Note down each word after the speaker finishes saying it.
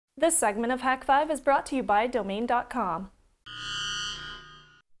This segment of Hak5 is brought to you by domain.com.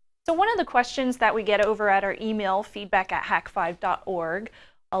 So one of the questions that we get over at our email, feedback@hak5.org,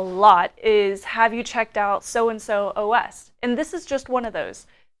 a lot is, have you checked out so-and-so OS? And this is just one of those.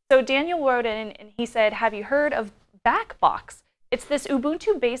 So Daniel wrote in and he said, have you heard of Bakbox? It's this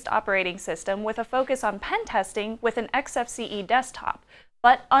Ubuntu-based operating system with a focus on pen testing with an XFCE desktop.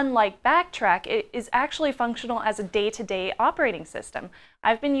 But unlike Backtrack, it is actually functional as a day-to-day operating system.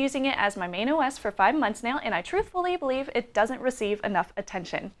 I've been using it as my main OS for 5 months now, and I truthfully believe it doesn't receive enough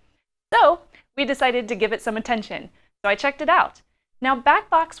attention. So we decided to give it some attention. So I checked it out. Now,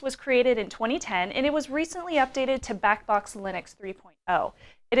 Bakbox was created in 2010, and it was recently updated to BackBox Linux 3.0.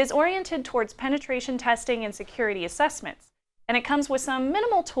 It is oriented towards penetration testing and security assessments. And it comes with some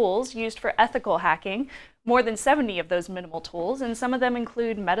minimal tools used for ethical hacking, more than 70 of those minimal tools, and some of them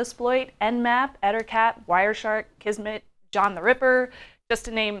include Metasploit, Nmap, Ettercat, Wireshark, Kismet, John the Ripper, just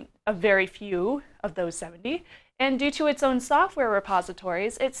to name a very few of those 70. And due to its own software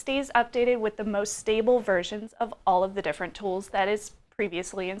repositories, it stays updated with the most stable versions of all of the different tools that is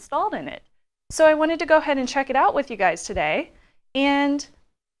previously installed in it. So I wanted to go ahead and check it out with you guys today. And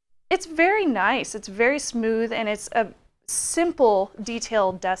it's very nice, it's very smooth, and it's a simple,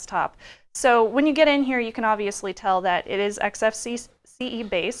 detailed desktop. So when you get in here, you can obviously tell that it is XFCE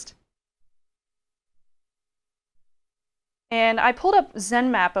based. And I pulled up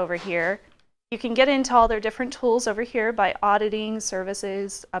Zenmap over here. You can get into all their different tools over here by auditing,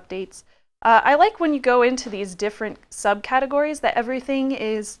 services, updates. I like when you go into these different subcategories that everything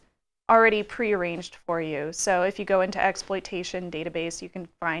is already prearranged for you. So if you go into exploitation database, you can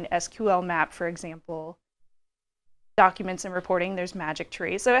find SQL map, for example. Documents and reporting, there's magic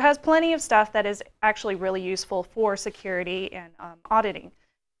tree. So it has plenty of stuff that is actually really useful for security and auditing.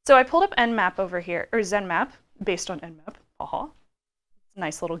 So I pulled up Nmap over here, or Zenmap, based on Nmap. Haha.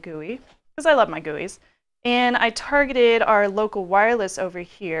 Nice little GUI, because I love my GUIs. And I targeted our local wireless over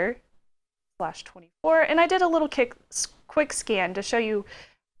here, /24, and I did a little quick scan to show you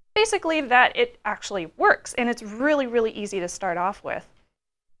basically that it actually works, and it's really, really easy to start off with.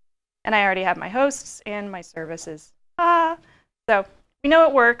 And I already have my hosts and my services. So we know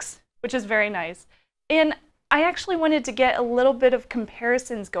it works, which is very nice. And I actually wanted to get a little bit of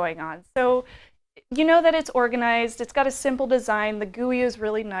comparisons going on. So you know that it's organized, it's got a simple design, the GUI is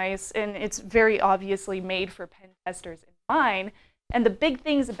really nice, and it's very obviously made for pen testers in mind. And the big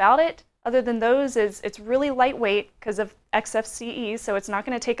things about it, other than those, is it's really lightweight because of XFCE, so it's not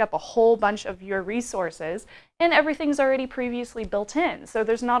going to take up a whole bunch of your resources, and everything's already previously built in, so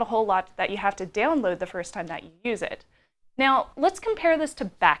there's not a whole lot that you have to download the first time that you use it. Now, let's compare this to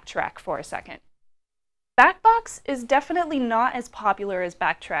Backtrack for a second. Bakbox is definitely not as popular as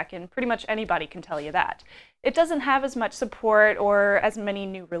Backtrack, and pretty much anybody can tell you that. It doesn't have as much support or as many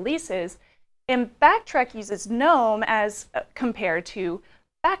new releases, and Backtrack uses GNOME as compared to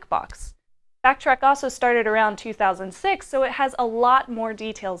Bakbox. Backtrack also started around 2006, so it has a lot more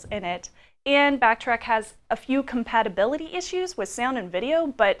details in it. And Backtrack has a few compatibility issues with sound and video,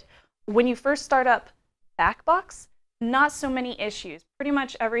 but when you first start up Bakbox, not so many issues. Pretty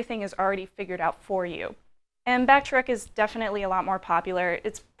much everything is already figured out for you. And Backtrack is definitely a lot more popular.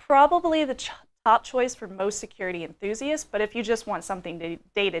 It's probably the top choice for most security enthusiasts, but if you just want something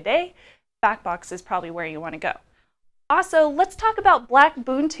day-to-day, Bakbox is probably where you want to go. Also, let's talk about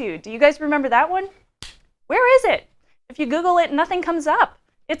Blackbuntu. Do you guys remember that one? Where is it? If you Google it, nothing comes up.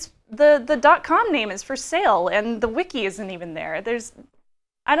 It's the .com name is for sale, and the wiki isn't even there.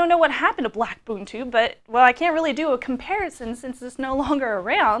 I don't know what happened to Blackbuntu, but, well, I can't really do a comparison since it's no longer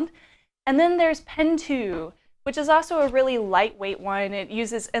around. And then there's Pentest, which is also a really lightweight one. It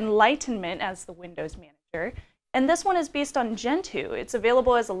uses Enlightenment as the Windows manager. And this one is based on Gentoo. It's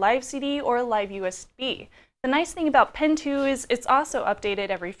available as a live CD or a live USB. The nice thing about Pentest is it's also updated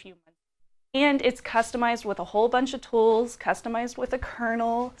every few months. And it's customized with a whole bunch of tools, customized with a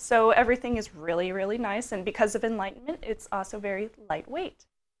kernel, so everything is really, really nice. And because of Enlightenment, it's also very lightweight.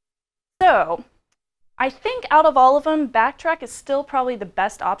 So I think out of all of them, Backtrack is still probably the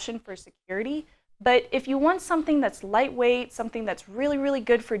best option for security. But if you want something that's lightweight, something that's really, really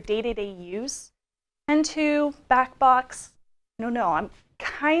good for day-to-day use, Pentest, Bakbox, no, I'm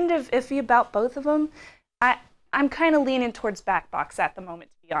kind of iffy about both of them. I'm kind of leaning towards Bakbox at the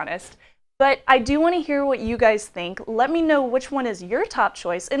moment, to be honest. But I do want to hear what you guys think. Let me know which one is your top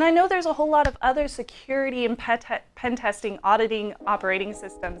choice. And I know there's a whole lot of other security and pen testing auditing operating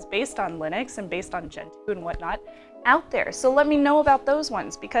systems based on Linux and based on Gentoo and whatnot out there. So let me know about those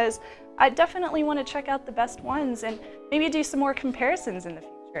ones, because I definitely want to check out the best ones and maybe do some more comparisons in the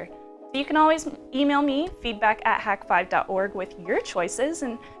future. So you can always email me, feedback@hak5.org, with your choices,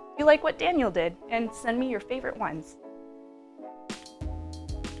 and you like what Daniel did, and send me your favorite ones.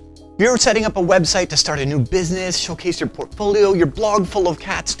 If you're setting up a website to start a new business, showcase your portfolio, your blog full of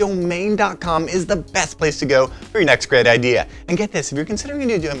cats, domain.com is the best place to go for your next great idea. And get this, if you're considering a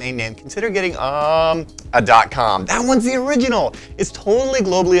new domain name, consider getting a .com. That one's the original. It's totally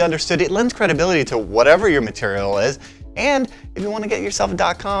globally understood. It lends credibility to whatever your material is. And if you want to get yourself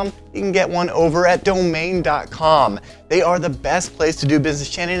a .com, you can get one over at domain.com. They are the best place to do business.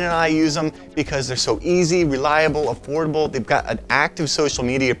 Shannon and I use them because they're so easy, reliable, affordable. They've got an active social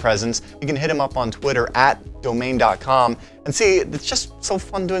media presence. You can hit them up on Twitter at domain.com and see, it's just so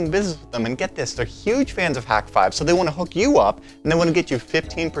fun doing business with them. And get this, they're huge fans of Hak5, so they want to hook you up and they want to get you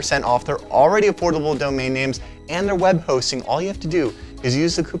 15% off their already affordable domain names and their web hosting. All you have to do is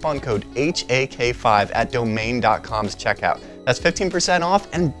use the coupon code HAK5 at domain.com's checkout. That's 15% off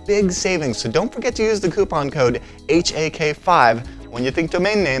and big savings. So don't forget to use the coupon code HAK5. When you think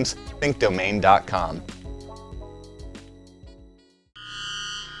domain names, think domain.com.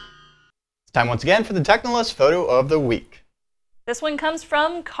 It's time once again for the Technolist Photo of the Week. This one comes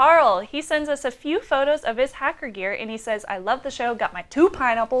from Carl. He sends us a few photos of his hacker gear, and he says, I love the show, got my 2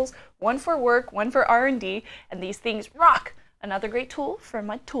 pineapples, one for work, one for R&D, and these things rock. Another great tool for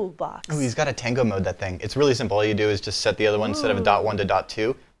my toolbox. Oh, he's got a tango mode, that thing. It's really simple. All you do is just set the other one instead of a .1 to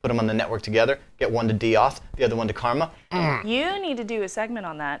 .2, put them on the network together, get one to DOS, the other one to Karma. You need to do a segment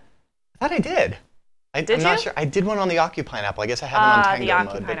on that. I thought I did. I'm not sure. I did one on the Pineapple. I guess I have them on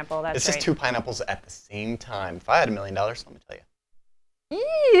tango mode. Pineapple, that's it's just 2 pineapples at the same time. If I had $1 million, let me tell you.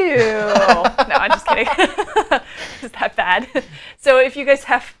 Ew. No, I'm just kidding. Is that bad? So if you guys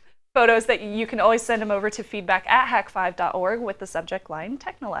have photos, that you can always send them over to feedback@hak5.org with the subject line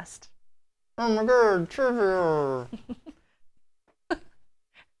Technolist. Oh my god, trivia.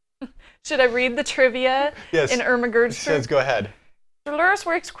 Should I read the trivia in Ermagerd's? Says go ahead.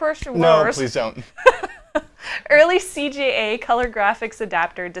 No, please don't. Early CGA color graphics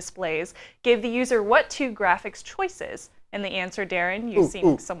adapter displays gave the user what 2 graphics choices? And the answer, Darren, you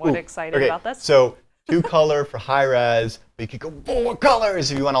seem somewhat excited about this. So 2 color for high res, but you could go 4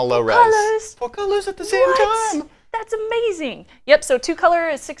 colors if you want all low res. Colors? 4 colors at the same time. That's amazing. Yep, so 2 color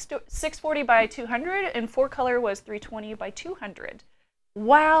is 640 by 200, and 4 color was 320 by 200.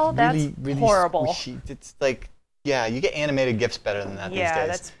 Wow, that's really horrible. Squishy. It's like, yeah, you get animated GIFs better than that these days. Yeah,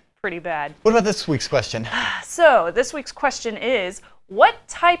 that's pretty bad. What about this week's question? So this week's question is, what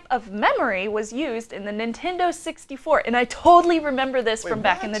type of memory was used in the Nintendo 64? And I totally remember this from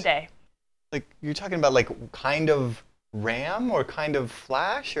back in the day. Like, you're talking about like kind of RAM or kind of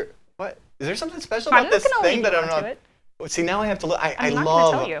flash or what? Is there something special about this thing that I don't know? See, now I have to look.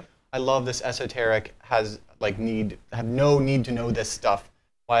 I love this esoteric, has like have no need to know this stuff.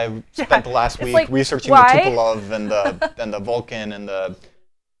 Why I spent the last week like, researching the Tupolev and the Vulcan and the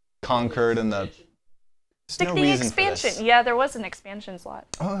Concord and the. Stick the expansion. Yeah, there was an expansion slot.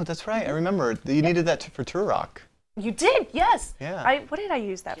 Oh, that's right. I remember. You needed that for Turok. You did, yes. Yeah. What did I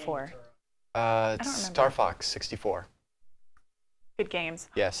use that for? Star Fox 64. Good games.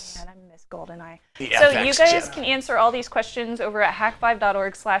 Yes. Oh, man, I miss GoldenEye. So you guys can answer all these questions over at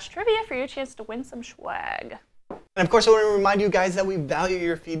hak5.org/trivia for your chance to win some swag. And of course, I want to remind you guys that we value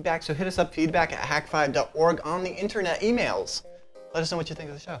your feedback, so hit us up, feedback@hak5.org on the internet emails. Let us know what you think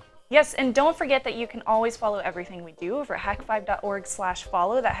of the show. Yes, and don't forget that you can always follow everything we do over at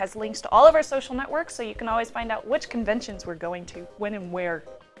hak5.org/follow. That has links to all of our social networks, so you can always find out which conventions we're going to, when and where.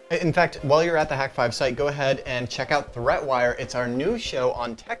 In fact, while you're at the Hak5 site, go ahead and check out ThreatWire. It's our new show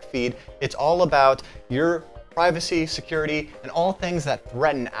on TechFeed. It's all about your privacy, security, and all things that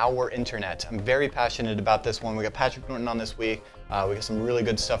threaten our internet. I'm very passionate about this one. We got Patrick Norton on this week. We got some really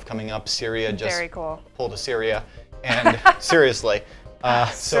good stuff coming up. Syria just pulled to Syria. And seriously.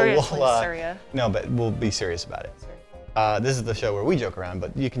 Syria. No, but we'll be serious about it. This is the show where we joke around,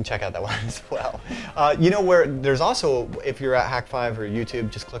 but you can check out that one as well. You know where there's also, if you're at Hak5 or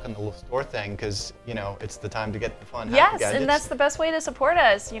YouTube, just click on the little store thing because, you know, it's the time to get the fun. Yes, and that's the best way to support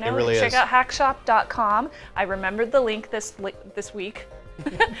us. You know, really check out hakshop.com. I remembered the link this week.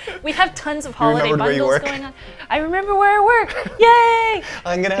 We have tons of holiday bundles going on. I remember where I work. Yay!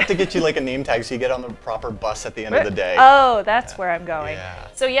 I'm gonna have to get you like a name tag so you get on the proper bus at the end of the day. Oh, that's where I'm going. Yeah.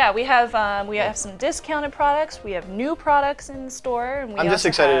 So yeah, we have some discounted products. We have new products in the store, and I'm just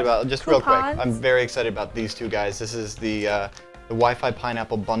excited about real quick. I'm very excited about these two guys. This is the Wi-Fi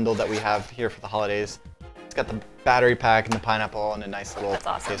pineapple bundle that we have here for the holidays. It's got the battery pack and the pineapple and a nice little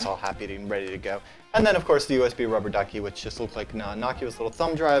case, all happy and ready to go. And then, of course, the USB Rubber Ducky, which just looks like an innocuous little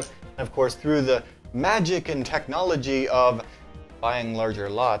thumb drive. And, of course, through the magic and technology of buying larger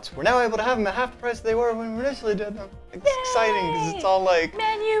lots, we're now able to have them at half the price they were when we initially did them. exciting because it's all like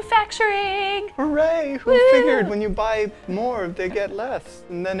manufacturing. hooray! Who Woo! figured when you buy more, they get less,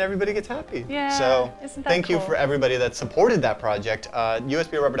 and then everybody gets happy. Yeah. So Isn't that thank you cool? for everybody that supported that project.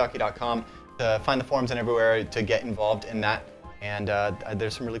 USBRubberDucky.com to find the forums and everywhere to get involved in that. And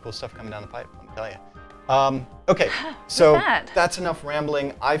there's some really cool stuff coming down the pipe, let me tell you. Okay, so that's enough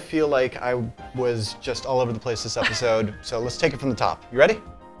rambling. I feel like I was just all over the place this episode, so let's take it from the top. You ready?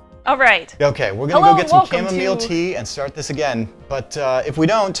 All right. Okay, we're gonna go get some chamomile tea and start this again. But if we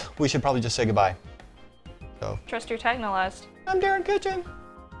don't, we should probably just say goodbye. So. Trust your technologist. I'm Darren Kitchen.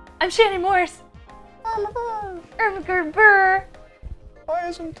 I'm Shannon Morse. I'm a bird. Burr. Why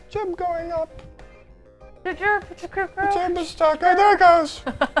isn't the jib going up? The Jib is stuck. Oh, there it goes.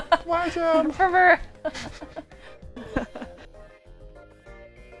 Why jib? Burr.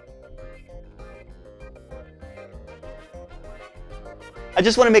 I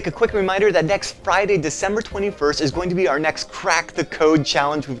just want to make a quick reminder that next Friday, December 21st, is going to be our next Crack the Code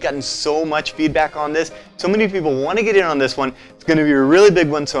challenge. We've gotten so much feedback on this. So many people want to get in on this one. It's going to be a really big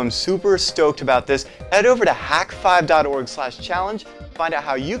one, so I'm super stoked about this. Head over to hak5.org/challenge. Find out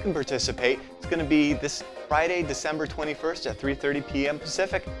how you can participate. It's going to be this Friday, December 21st at 3:30 p.m.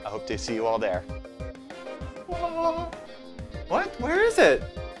 Pacific. I hope to see you all there. What? Where is it?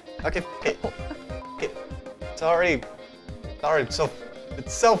 Okay, sorry,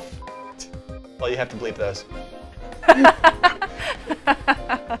 it's so well, you have to bleep those.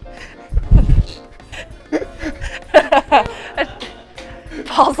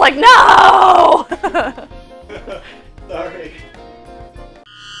 Paul's like, no!